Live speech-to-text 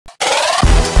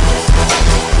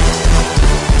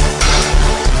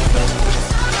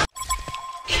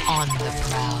On the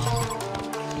prowl.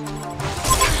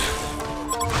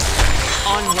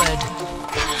 Onward.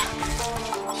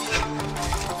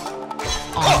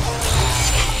 On.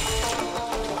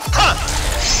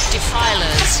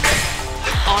 Defilers.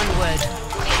 Onward.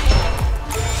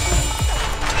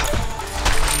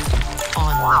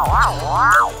 Onward.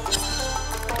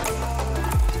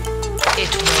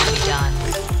 It will be done.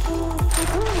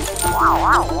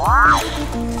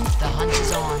 The hunt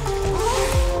is on.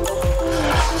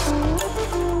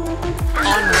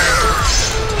 Onward.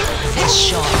 This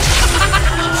shot.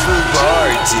 Full bar,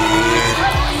 dude.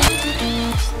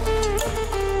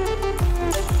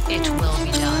 It will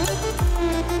be done.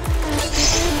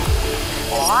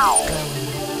 Going.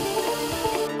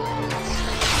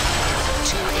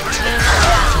 To eternal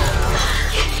battle.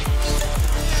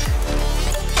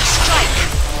 Strike.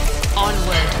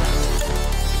 Onward.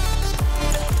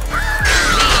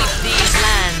 Leave these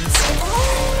lands.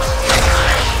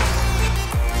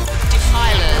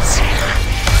 Defilers.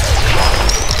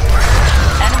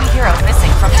 Enemy hero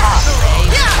missing from top.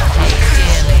 Pay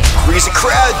dearly. Grease the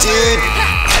crowd, dude.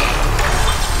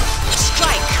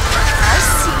 Strike. I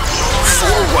see. 4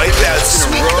 wipeouts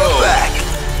in a row. Back.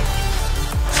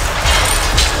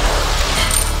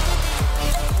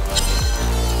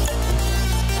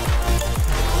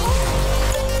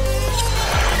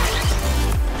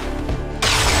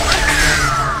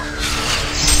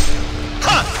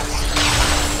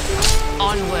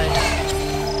 Onward.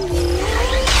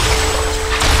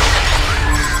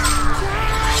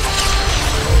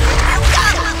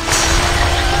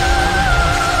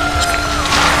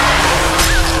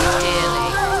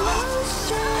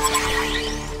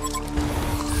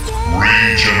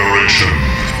 Regeneration.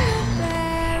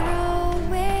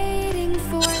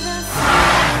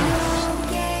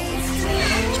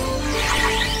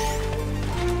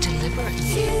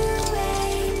 Deliberately.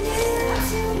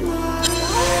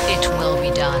 It will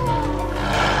be done.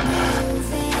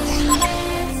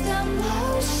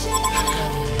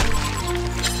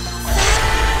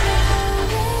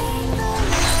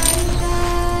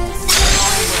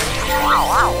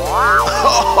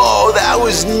 Oh, that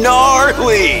was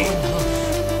gnarly.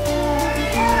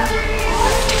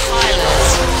 Defilers.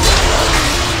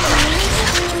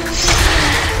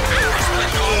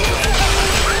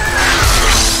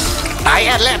 I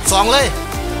had left 2 เลย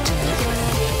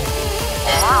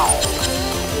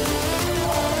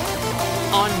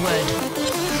Onward.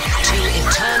 To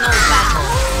eternal battle.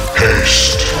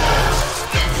 Haste.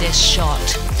 This shot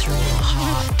through your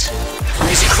heart.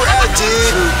 Grease the crowd,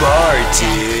 dude. Full bar,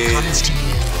 dude. Comes to you.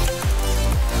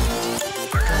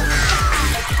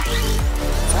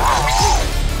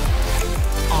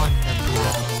 On the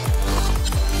prowl.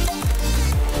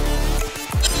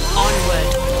 Onward.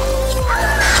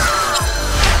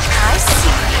 I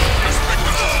see.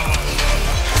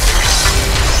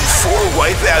 4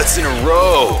 wipeouts in a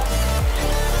row.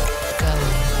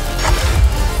 Going.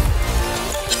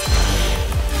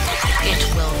 It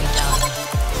will be done.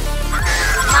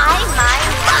 My.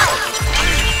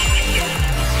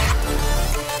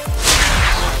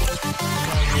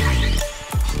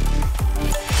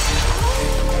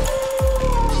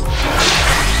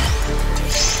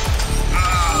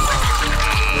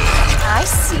 I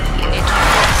see.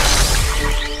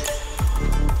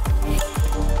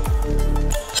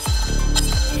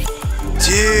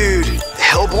 Dude,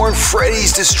 Hellborn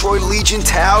Freddy's destroyed Legion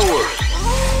Tower.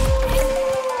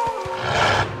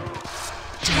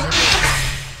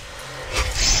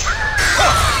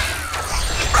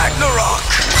 Ragnarok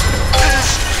is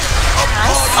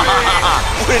upon me.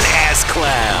 What an ass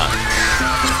clown.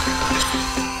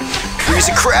 Grease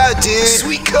the crowd, dude.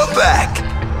 Sweet comeback.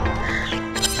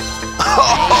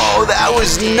 Oh, that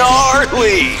was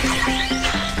gnarly.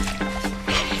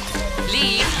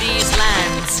 Leave these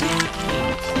lands.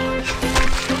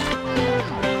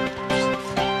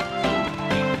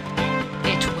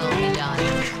 It will be done.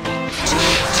 To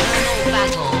eternal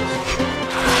battle.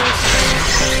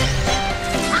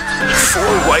 4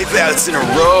 wipeouts in a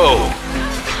row.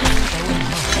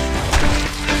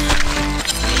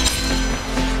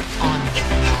 On the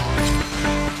prowl.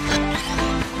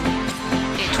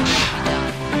 It will be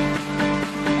done.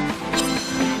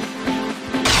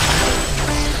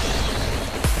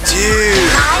 Dude,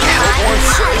 Hellborn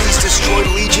Freddy's destroyed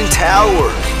Legion Tower.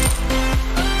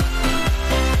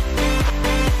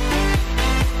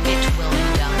 It will be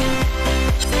done.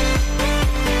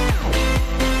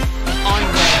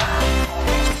 Onward.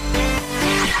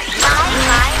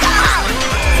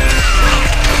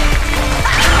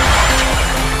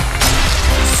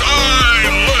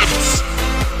 Silence.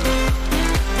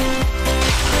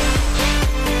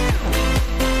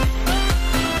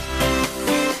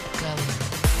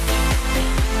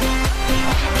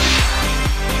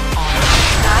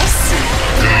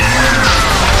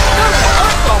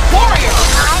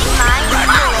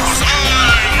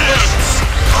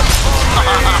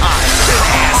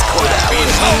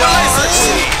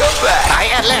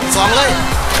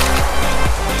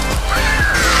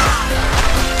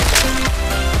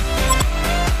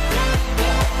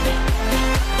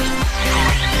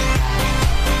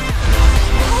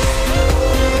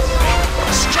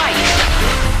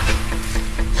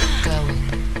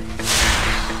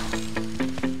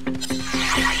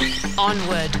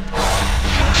 Onward.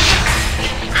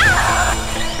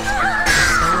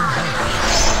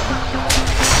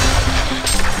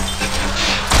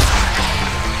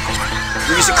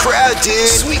 Here's a crowd, dude.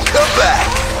 Sweet comeback.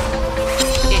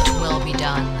 It will be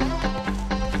done.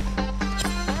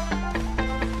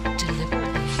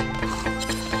 Deliberately.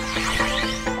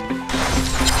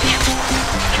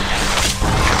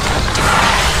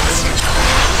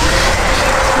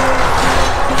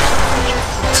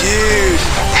 Dude,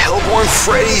 Hellborn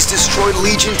Freddy's destroyed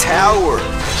Legion Tower.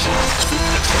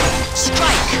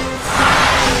 Strike.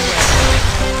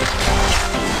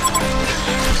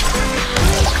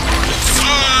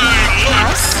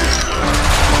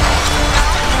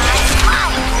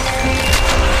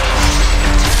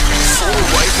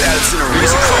 Wipeouts in a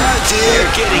real crowd, dude.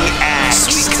 They're getting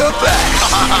axed. Sweet comeback.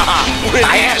 We're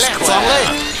I an had ass left clown. 2 เลย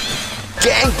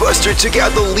Gangbuster took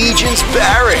out the Legion's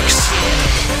barracks.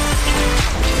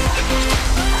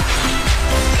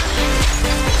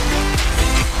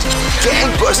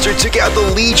 Gangbuster took out the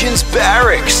Legion's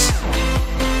barracks.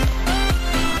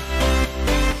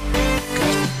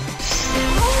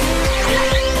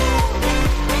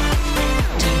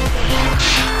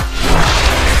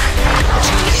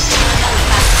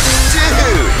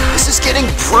 Dude, this is getting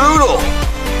brutal.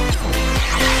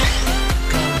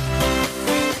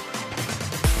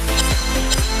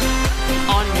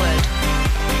 Onward.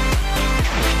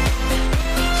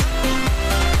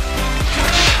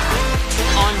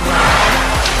 Onward.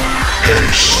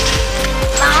 Haste.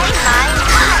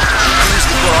 Who's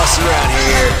the boss around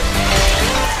here?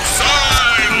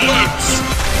 Silence.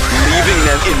 Leaving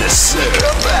them in the sun.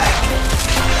 Come back.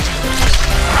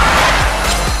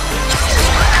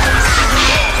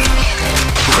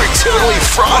 We're totally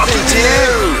frothing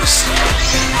dudes.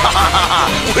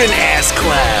 What an ass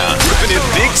clown. Ripping it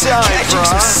big time, catching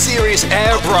some serious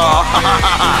air, bra.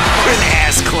 What an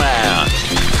ass clown.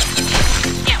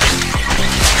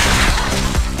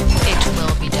 It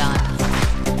will be done.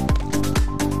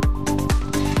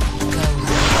 Go.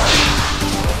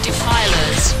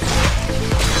 Defilers.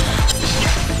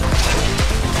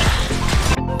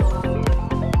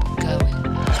 Going.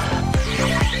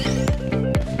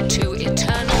 To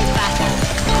eternal battle.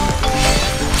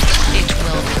 It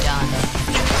will be done.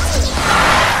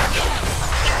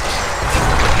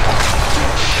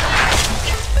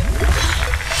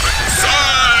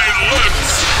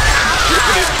 Silence.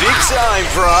 Ripping it big time,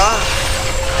 brah.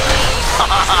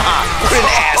 What an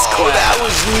ass clown. That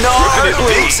was gnarly. Ripping it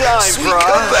big time, sweet brah.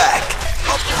 Comeback.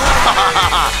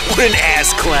 What an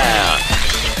ass clown.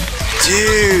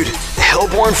 Dude,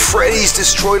 Hellborn Freddy's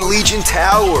destroyed Legion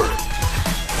Tower.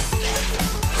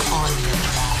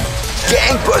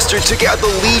 Gangbuster took out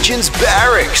the Legion's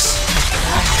barracks.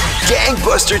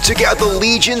 Gangbuster took out the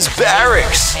Legion's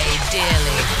barracks. Pay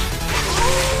dearly.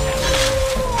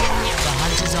 The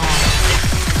hunt is on.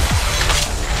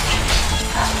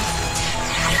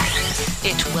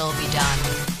 It will be done.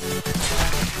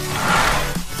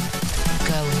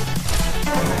 Going.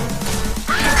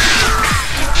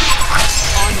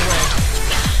 Onward.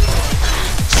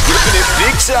 Ripping it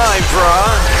big time,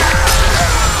 brah.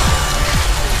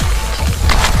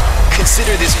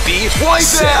 Consider this beef wipe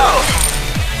out.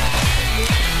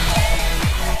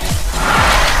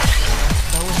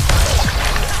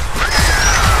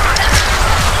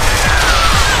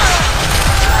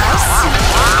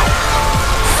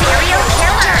 Serial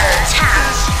killer.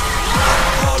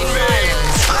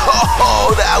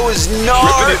 Oh, that was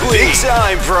gnarly. Ripping it big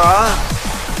time, brah.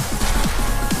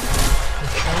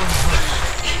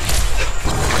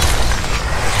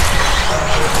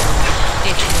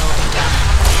 It will be done.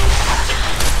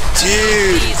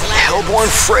 Dude, Hellborn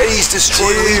Freddy's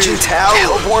destroyed Legion Tower.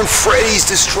 Hellborn Freddy's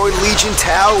destroyed Legion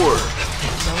Tower.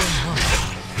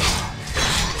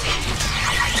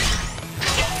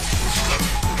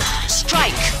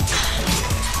 Strike.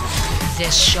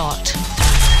 This shot.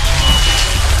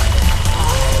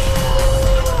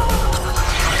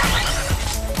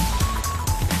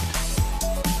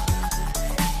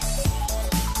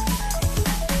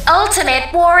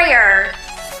 Ultimate Warrior.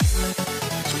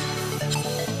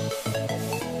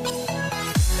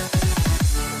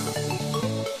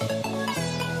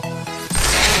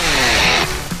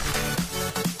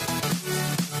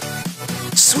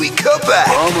 Sweet cutback.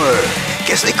 Bummer.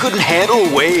 Guess they couldn't handle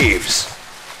waves.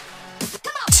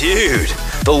 Dude,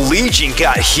 the Legion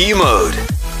got hemoed.